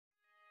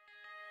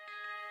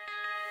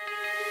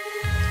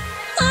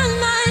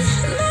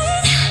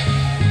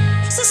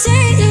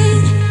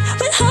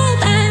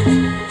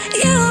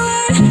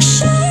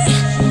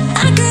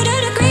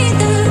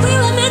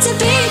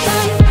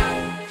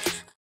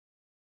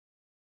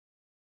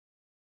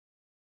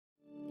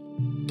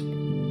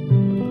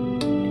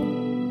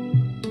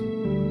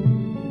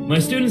My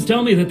students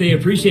tell me that they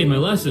appreciate my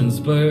lessons,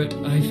 but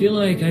I feel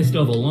like I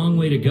still have a long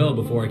way to go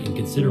before I can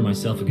consider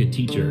myself a good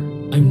teacher.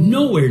 I'm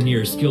nowhere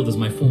near as skilled as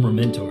my former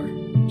mentor.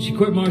 She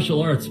quit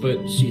martial arts,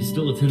 but she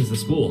still attends the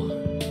school.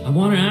 I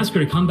want to ask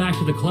her to come back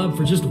to the club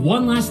for just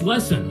one last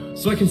lesson,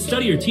 so I can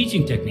study her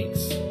teaching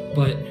techniques.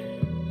 But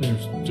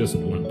there's just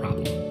one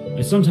problem.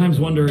 I sometimes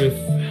wonder if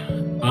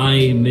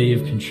I may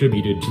have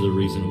contributed to the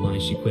reason why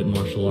she quit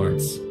martial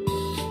arts.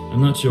 I'm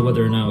not sure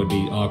whether or not it would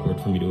be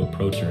awkward for me to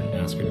approach her and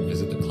ask her to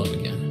visit the club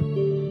again.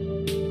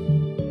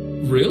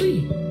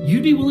 Really?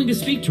 You'd be willing to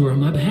speak to her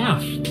on my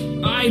behalf?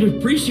 I'd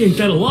appreciate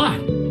that a lot.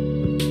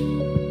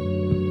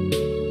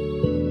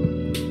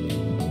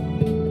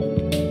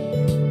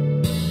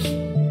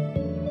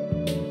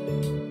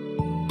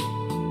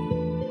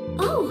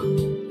 Oh,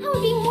 I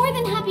would be more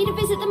than happy to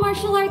visit the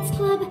martial arts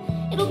club.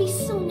 It'll be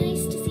so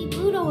nice to see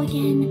Budo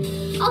again.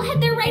 I'll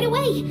head there right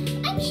away.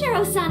 I'm sure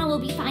Osana will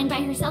be fine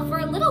by herself for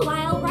a little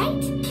while, right?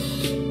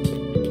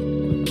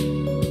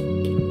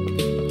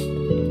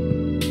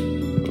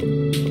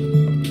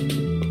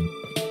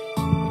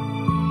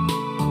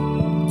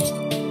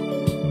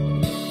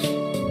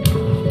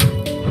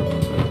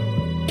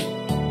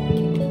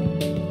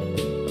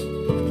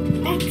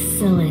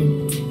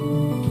 Excellent.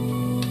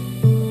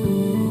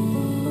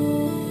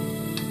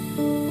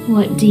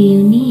 What do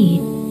you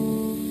need?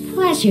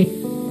 Pleasure.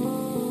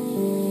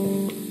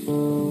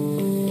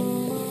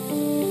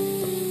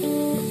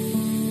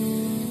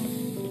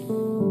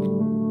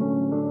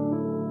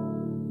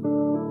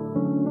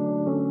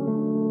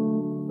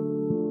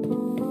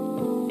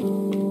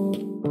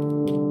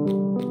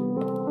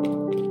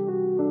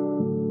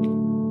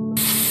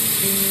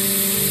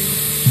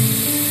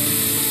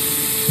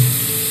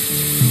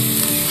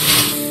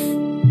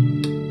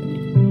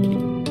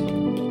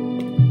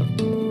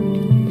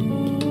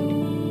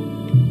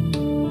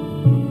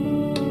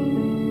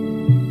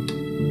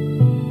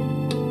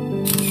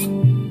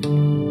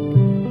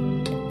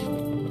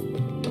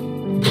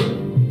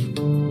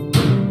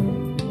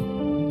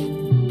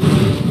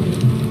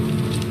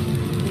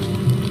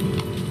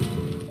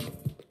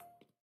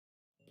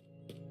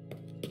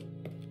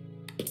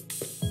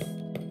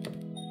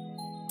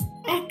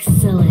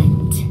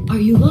 Excellent. Are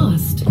you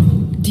lost?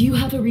 Do you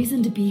have a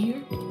reason to be here?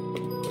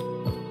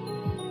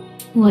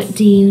 What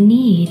do you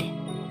need?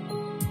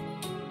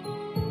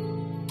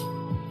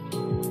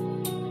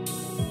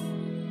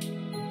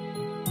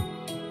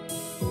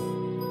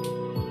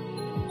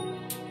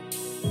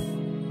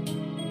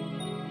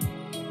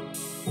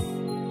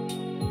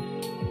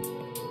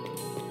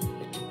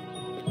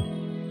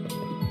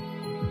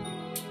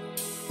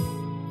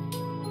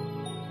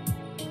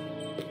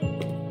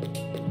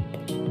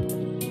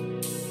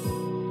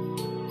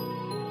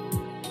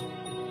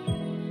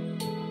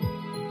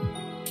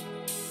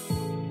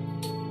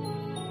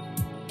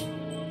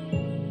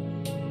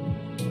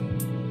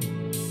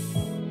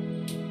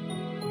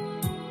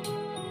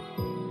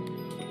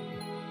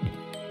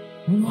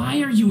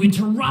 Why are you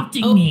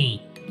interrupting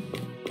me?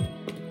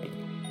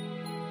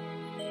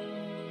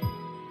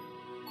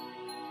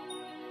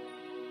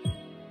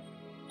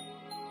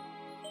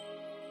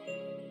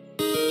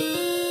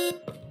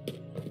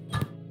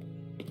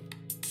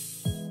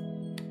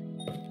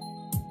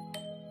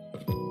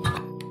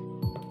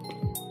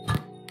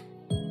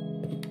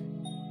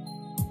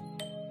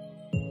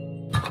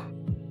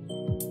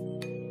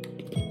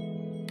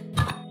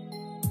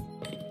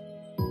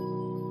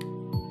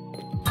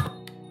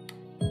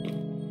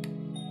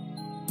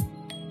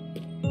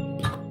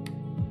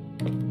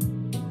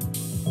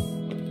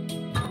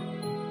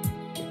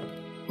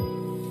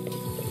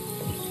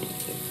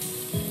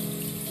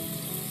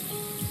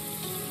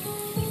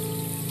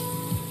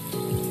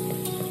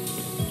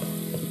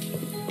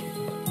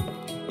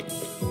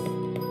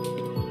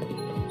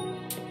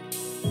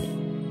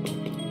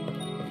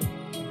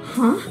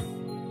 Huh?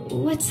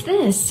 What's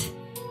this?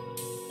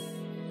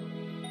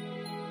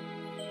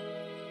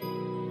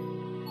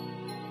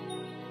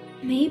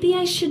 Maybe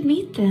I should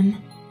meet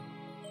them.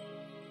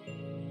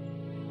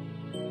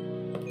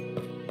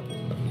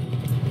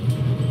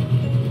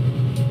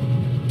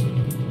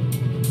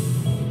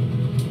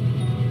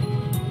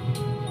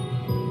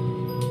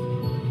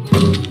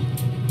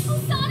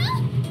 Osana?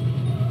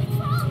 What's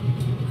wrong?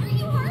 Are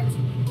you hurt?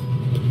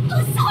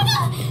 Osana!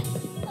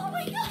 Oh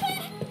my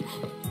god!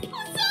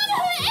 Osana,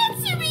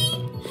 answer me!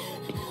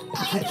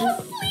 Wake up,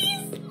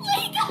 please!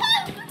 Wake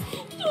up!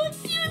 Don't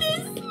do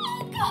this!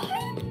 Oh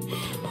god!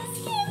 This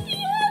can't be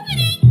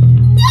happening!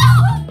 No!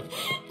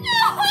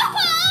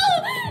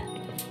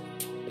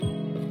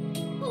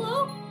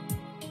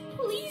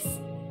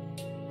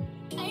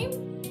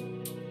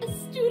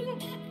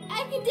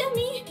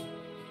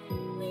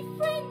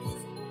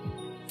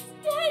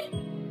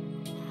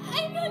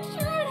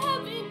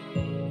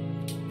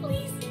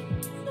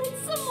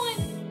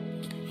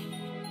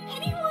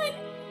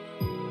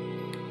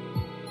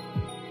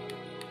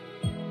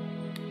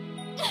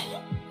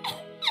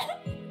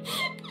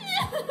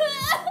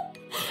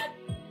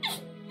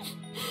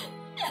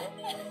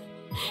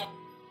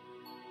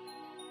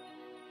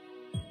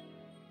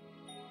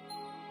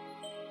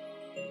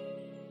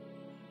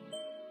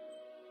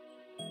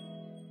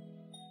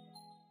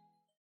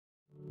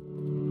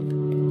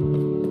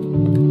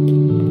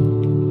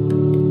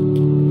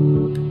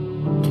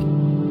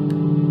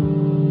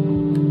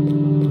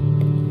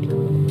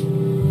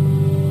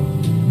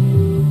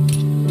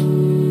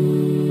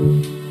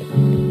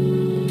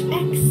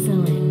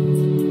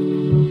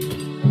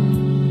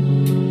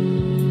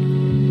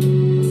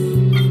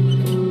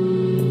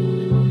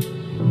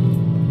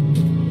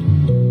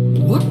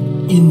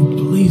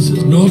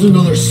 Not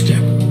another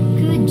step.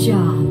 Good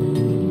job.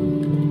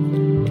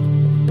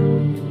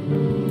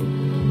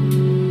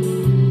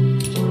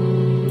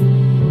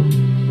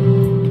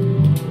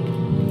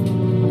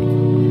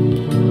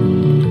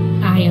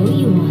 I owe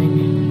you one.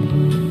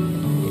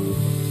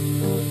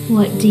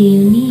 What do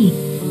you need?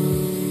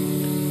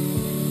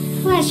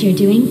 Pleasure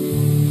doing.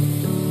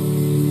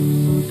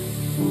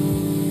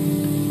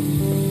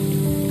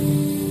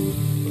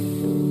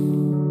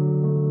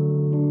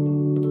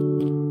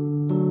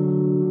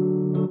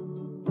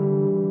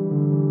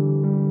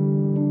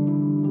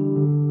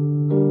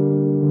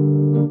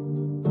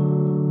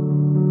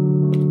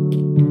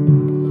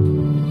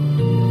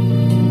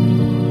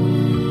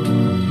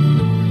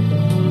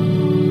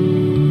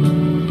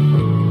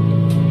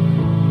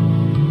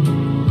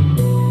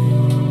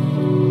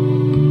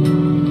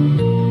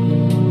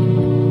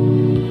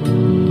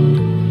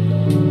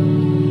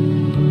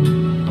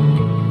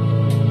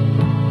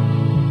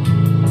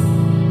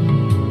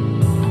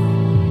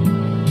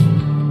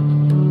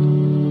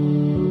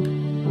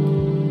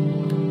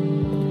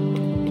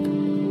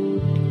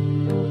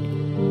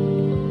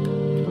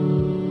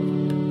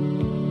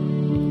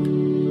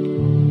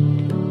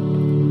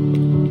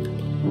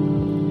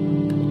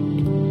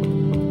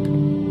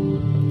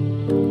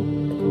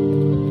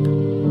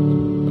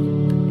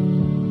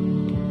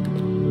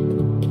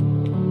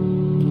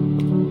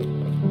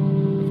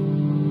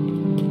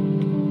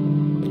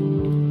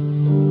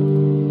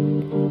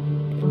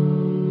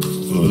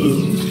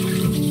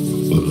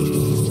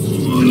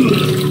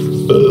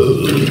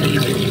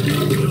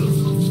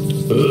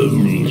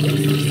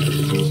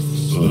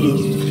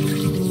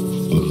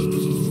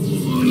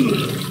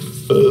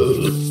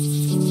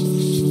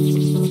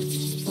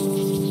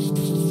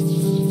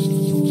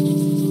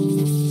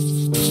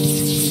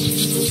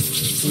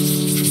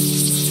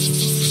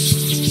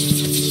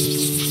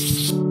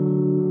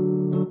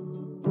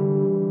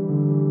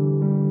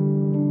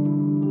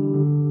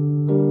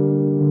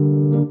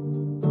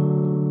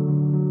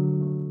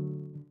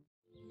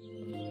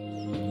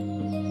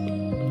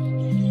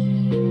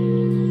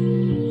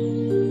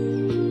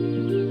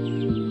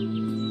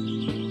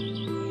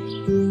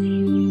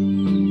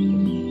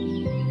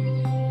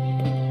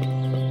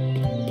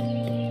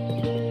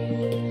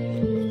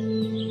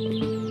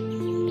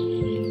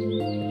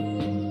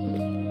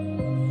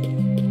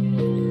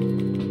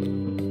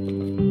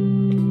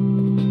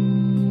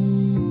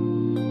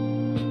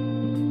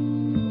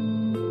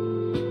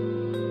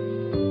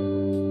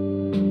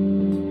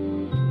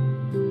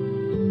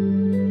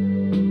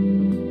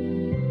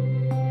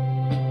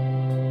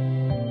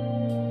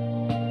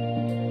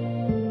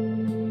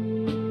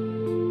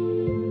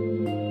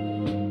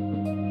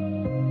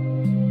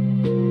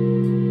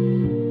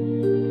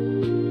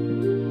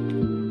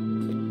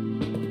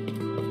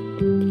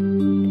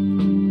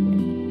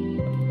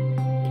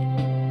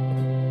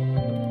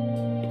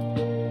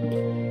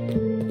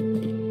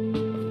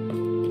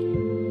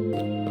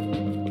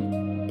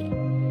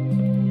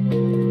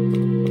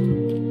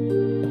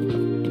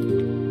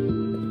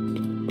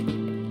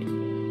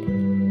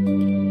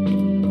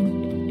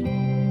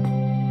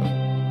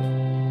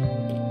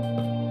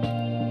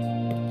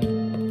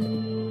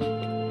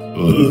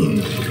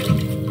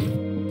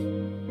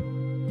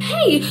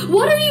 Hey,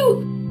 what are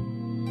you...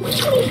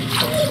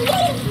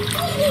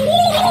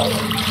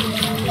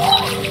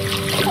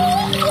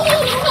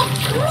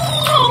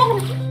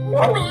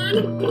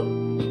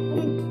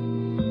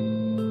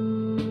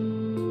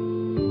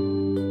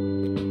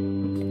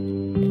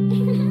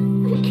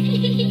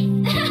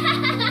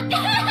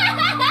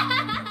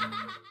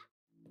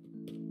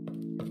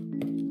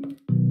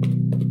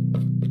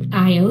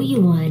 I owe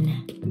you one.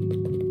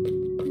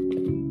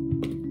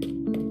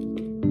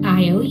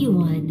 I owe you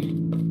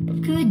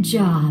one. Good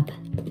job.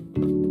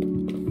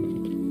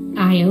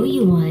 I owe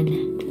you one.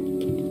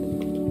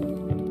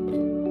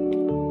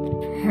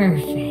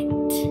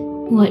 Perfect.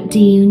 What do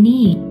you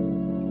need?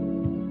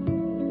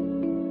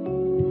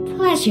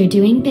 Pleasure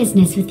doing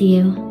business with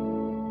you.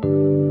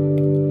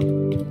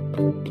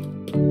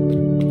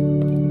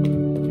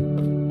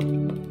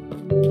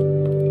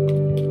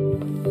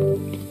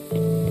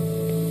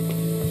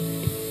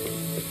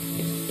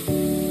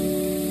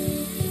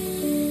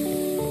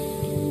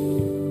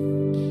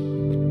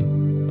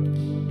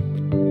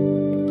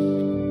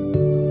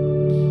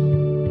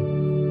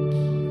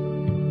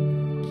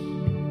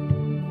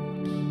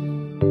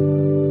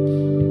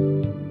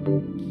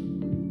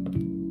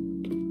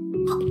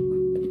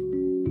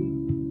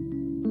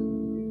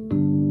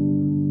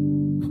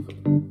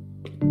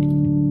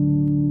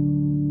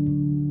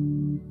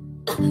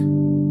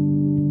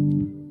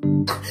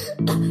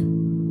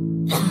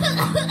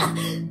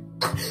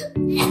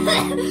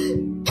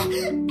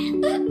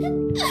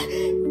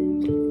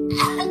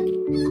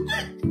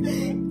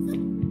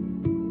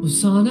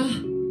 Osana?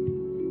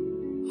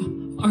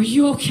 Are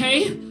you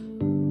okay?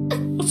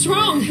 What's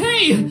wrong?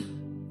 Hey!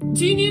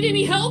 Do you need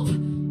any help?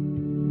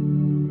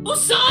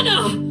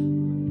 Osana!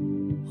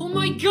 Oh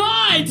my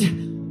god!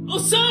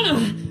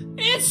 Osana!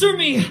 Answer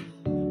me!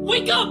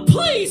 Wake up,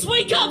 please!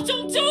 Wake up!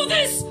 Don't do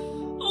this!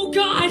 Oh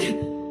god!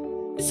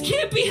 This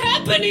can't be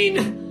happening!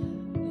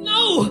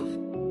 No!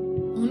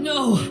 Oh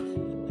no!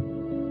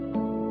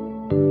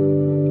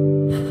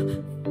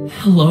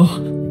 Hello?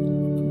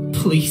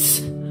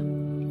 Please.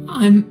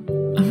 I'm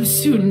a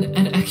student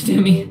at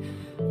Academy.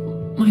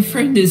 My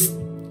friend is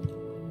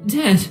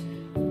dead.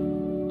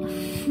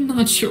 I'm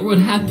not sure what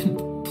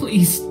happened.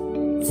 Please,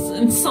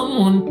 send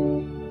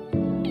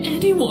someone.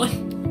 Anyone.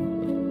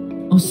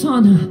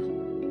 Osana.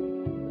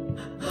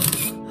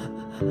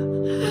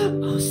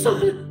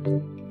 Osana.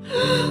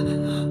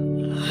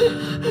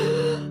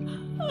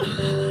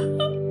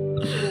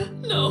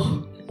 No.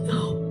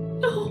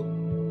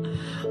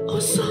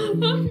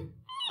 Osana.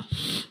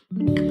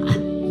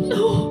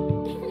 No.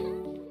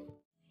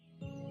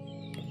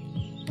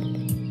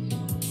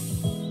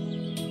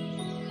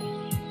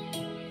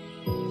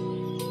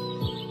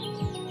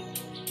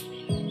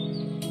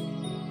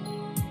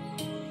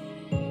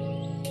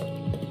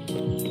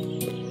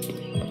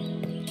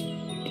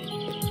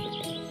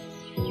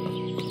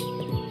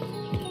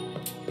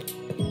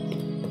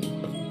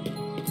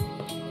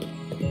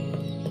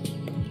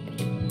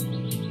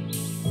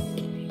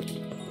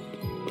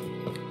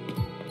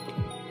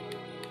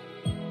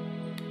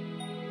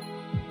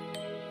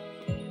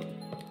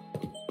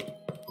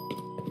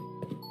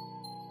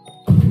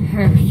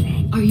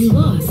 Perfect. Are you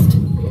lost?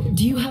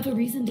 Do you have a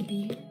reason to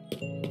be here?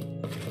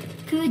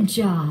 Good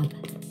job.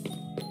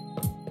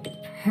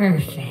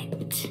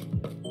 Perfect.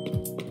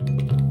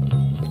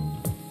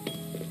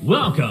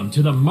 Welcome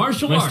to the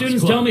martial arts. My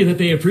students club. tell me that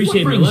they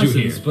appreciate my What brings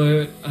you lessons,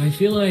 but I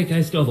feel like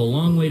I still have a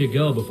long way to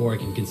go before I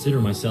can consider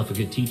myself a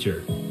good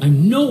teacher.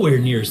 I'm nowhere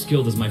near as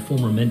skilled as my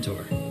former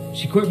mentor.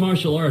 She quit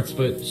martial arts,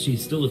 but she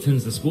still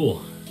attends the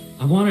school.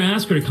 I want to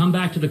ask her to come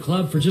back to the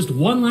club for just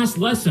one last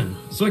lesson,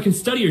 so I can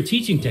study her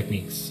teaching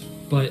techniques.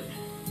 But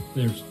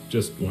there's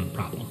just one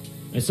problem.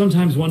 I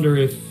sometimes wonder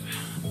if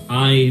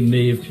I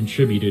may have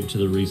contributed to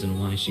the reason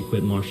why she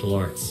quit martial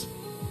arts.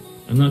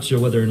 I'm not sure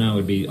whether or not it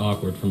would be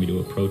awkward for me to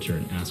approach her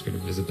and ask her to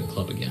visit the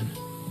club again.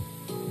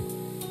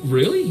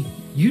 Really?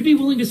 You'd be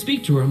willing to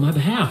speak to her on my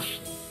behalf?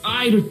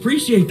 I'd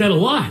appreciate that a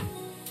lot.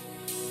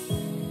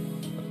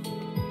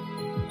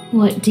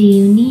 What do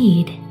you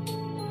need?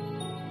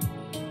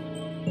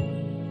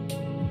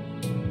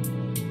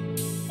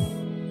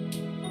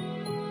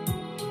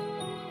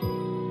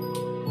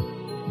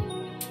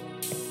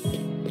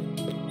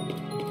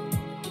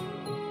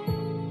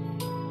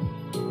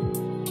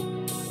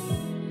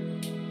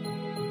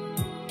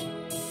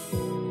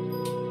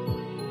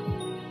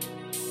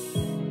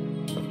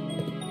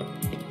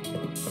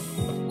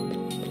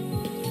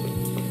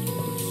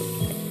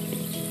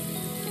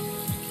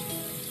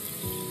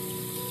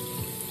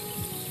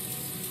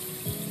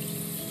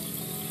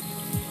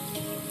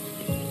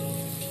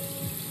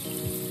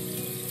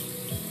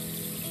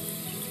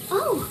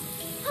 Oh,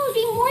 I would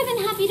be more than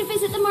happy to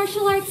visit the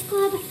martial arts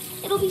club.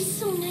 It'll be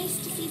so nice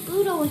to see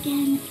Budo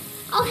again.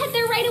 I'll head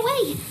there right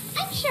away.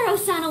 I'm sure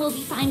Osana will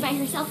be fine by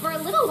herself for a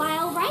little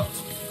while, right?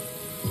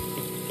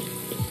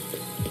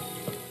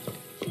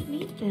 Should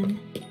meet them.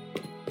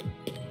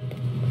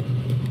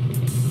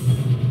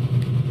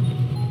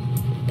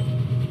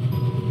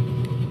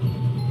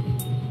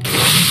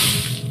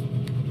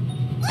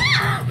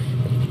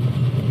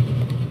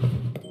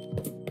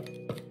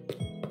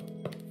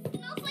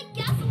 Smells like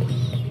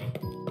gasoline.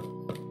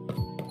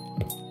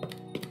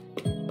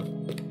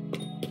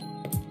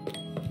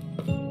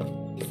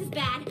 This is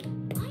bad.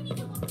 I need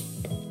to look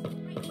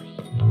right away.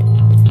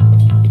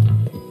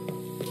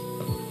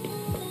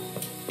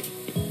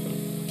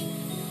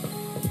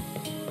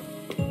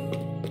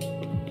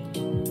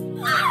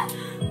 Ah!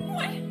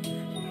 What?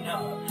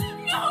 No!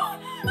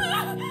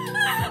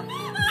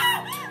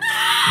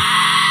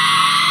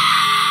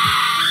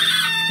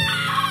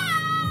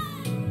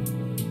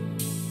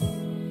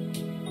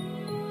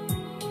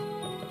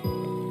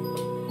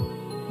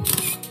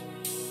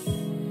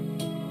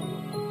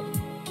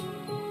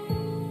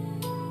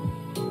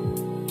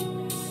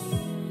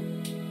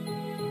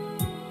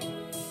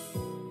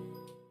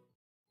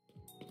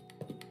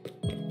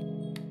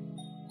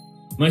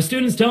 My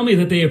students tell me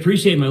that they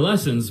appreciate my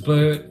lessons,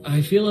 but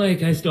I feel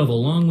like I still have a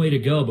long way to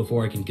go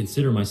before I can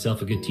consider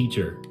myself a good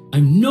teacher.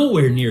 I'm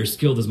nowhere near as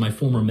skilled as my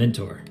former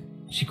mentor.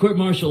 She quit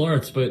martial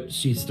arts, but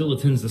she still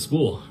attends the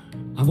school.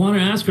 I want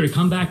to ask her to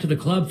come back to the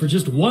club for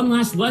just one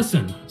last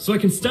lesson, so I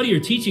can study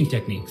her teaching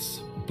techniques.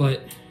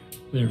 But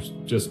there's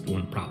just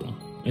one problem.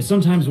 I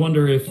sometimes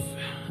wonder if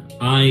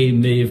I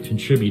may have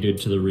contributed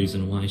to the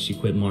reason why she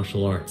quit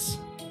martial arts.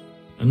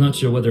 I'm not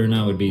sure whether or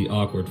not it would be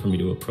awkward for me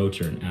to approach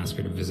her and ask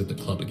her to visit the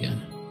club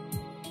again.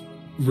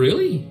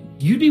 Really?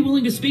 You'd be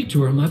willing to speak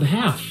to her on my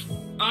behalf?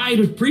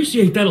 I'd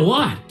appreciate that a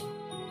lot.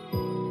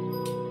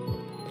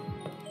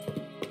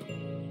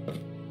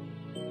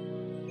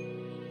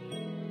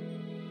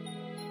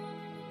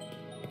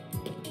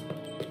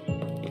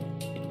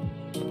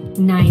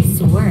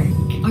 Nice work.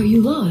 Are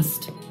you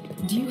lost?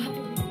 Do you have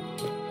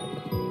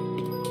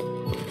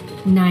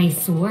a...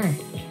 Nice work.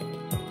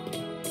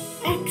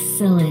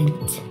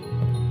 Excellent.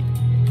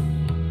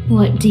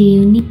 What do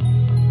you need?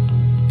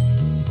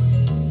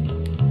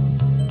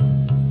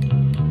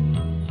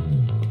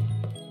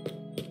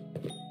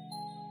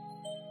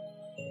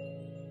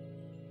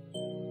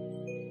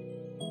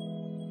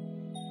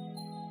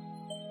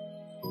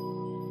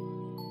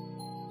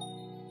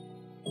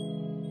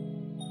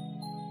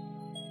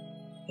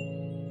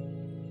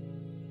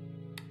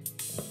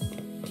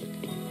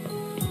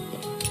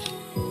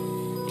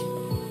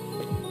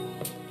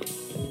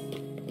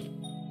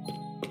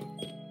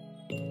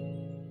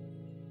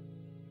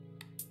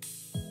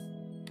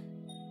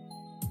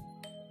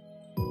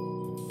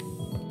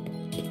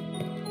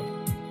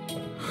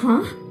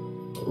 Huh?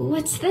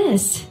 What's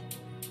this?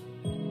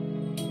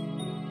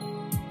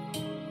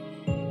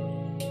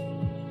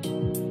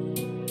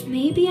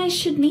 Maybe I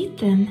should meet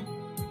them.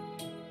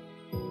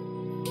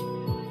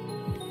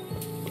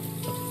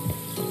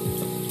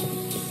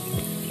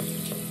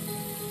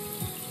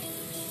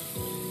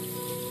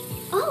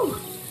 Oh,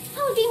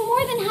 I would be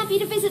more than happy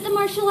to visit the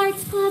martial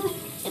arts club.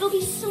 It'll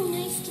be so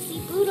nice to see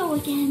Budo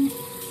again.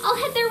 I'll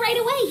head there right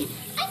away.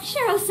 I'm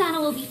sure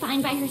Osana will be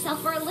fine by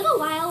herself for a little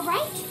while,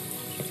 right?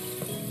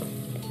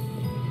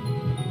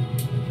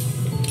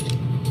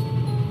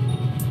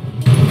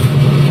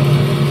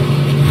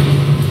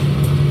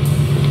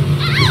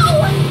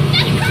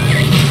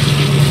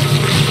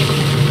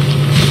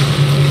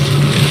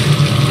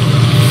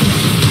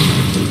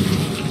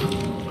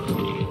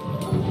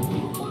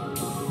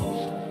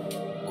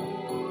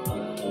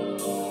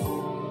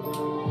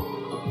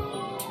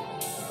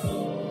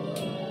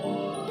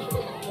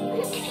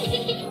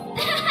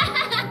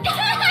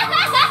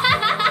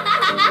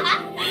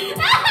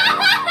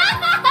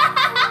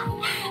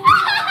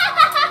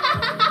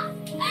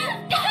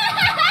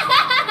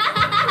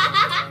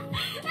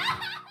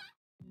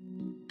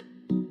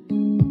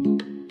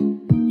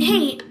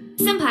 Hey,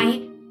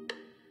 Senpai.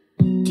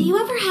 Do you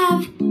ever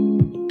have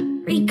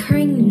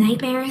recurring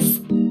nightmares?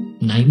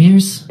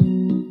 Nightmares?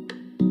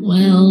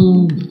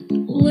 Well,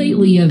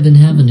 lately I've been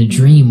having a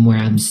dream where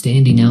I'm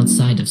standing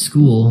outside of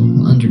school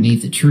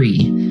underneath a tree,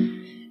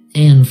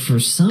 and for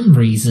some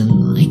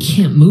reason I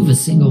can't move a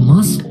single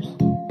muscle.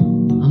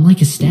 I'm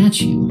like a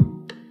statue.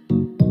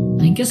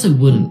 I guess I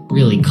wouldn't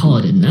really call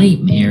it a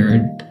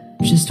nightmare,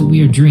 just a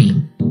weird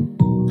dream.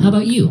 How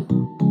about you?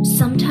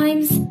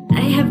 Sometimes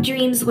I have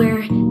dreams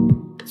where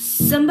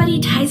somebody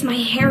ties my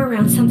hair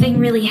around something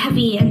really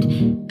heavy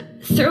and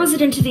throws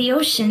it into the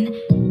ocean.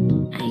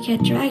 I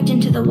get dragged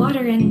into the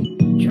water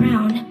and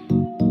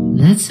drown.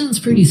 That sounds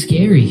pretty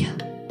scary.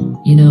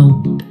 You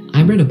know,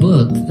 I read a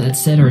book that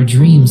said our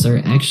dreams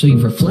are actually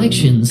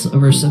reflections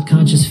of our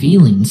subconscious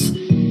feelings.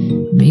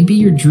 Maybe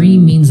your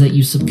dream means that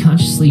you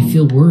subconsciously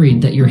feel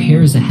worried that your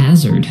hair is a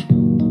hazard.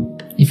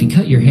 If you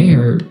cut your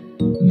hair,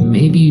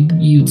 maybe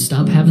you'd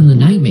stop having the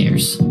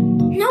nightmares.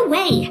 No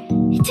way!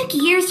 It took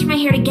years for my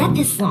hair to get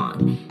this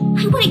long.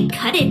 I wouldn't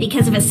cut it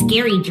because of a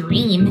scary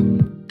dream.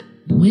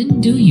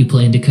 When do you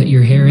plan to cut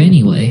your hair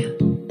anyway?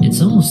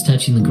 It's almost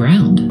touching the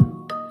ground.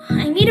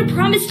 I made a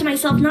promise to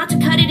myself not to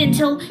cut it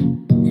until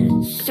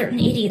a certain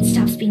idiot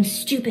stops being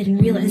stupid and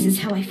realizes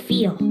how I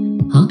feel.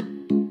 Huh?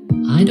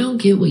 I don't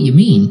get what you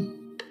mean.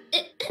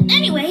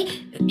 Anyway,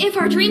 if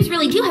our dreams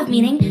really do have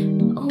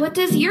meaning, what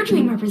does your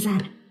dream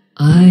represent?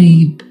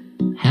 I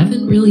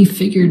haven't really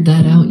figured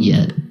that out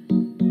yet.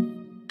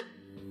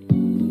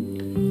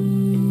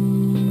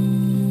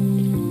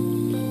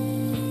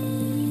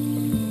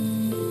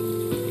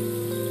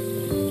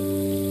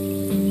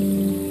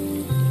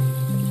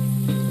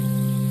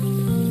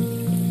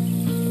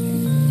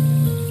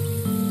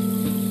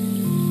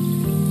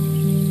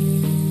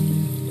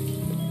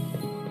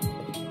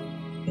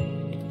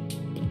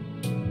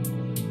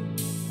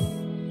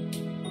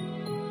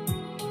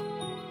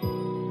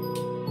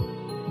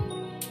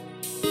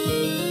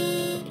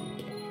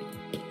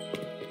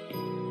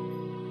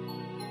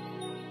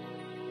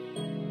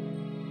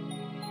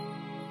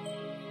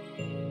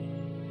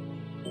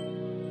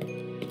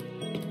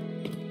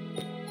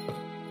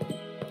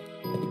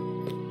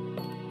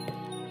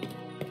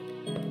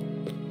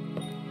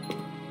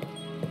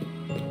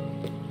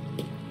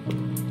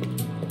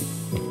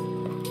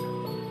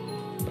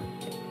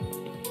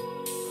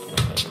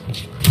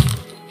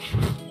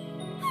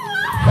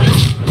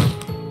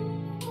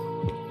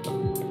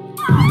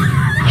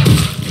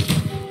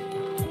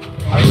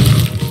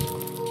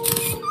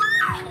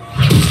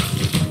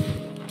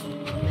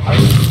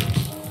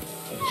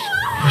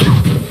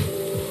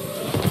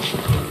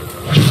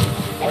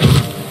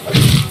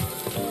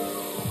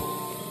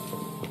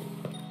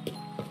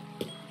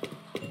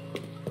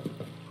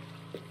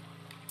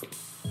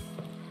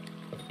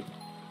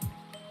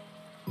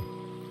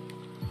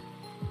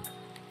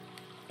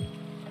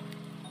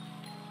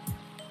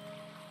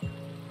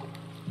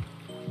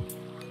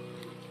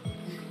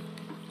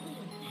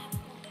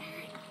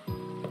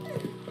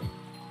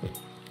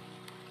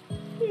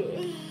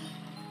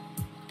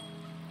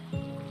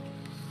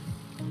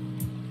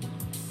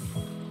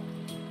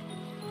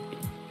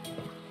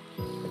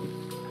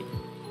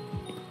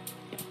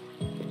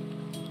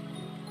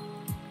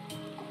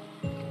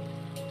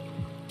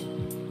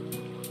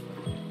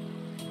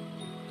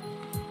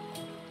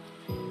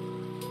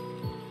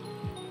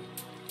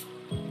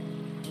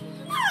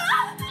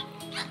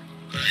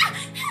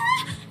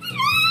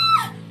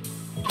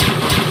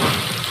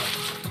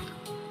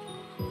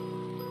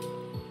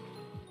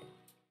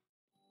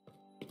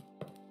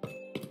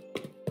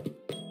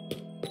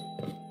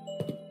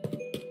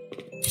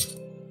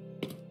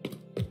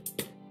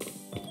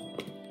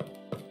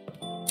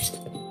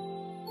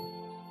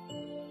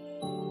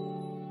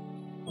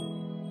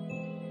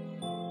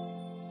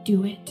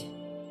 Do it.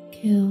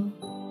 Kill.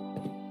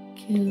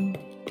 Kill.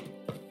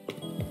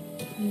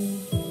 Kill.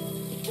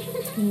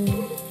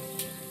 Kill.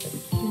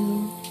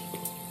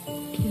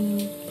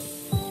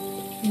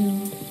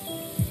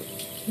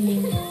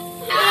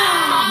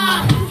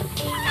 Ah!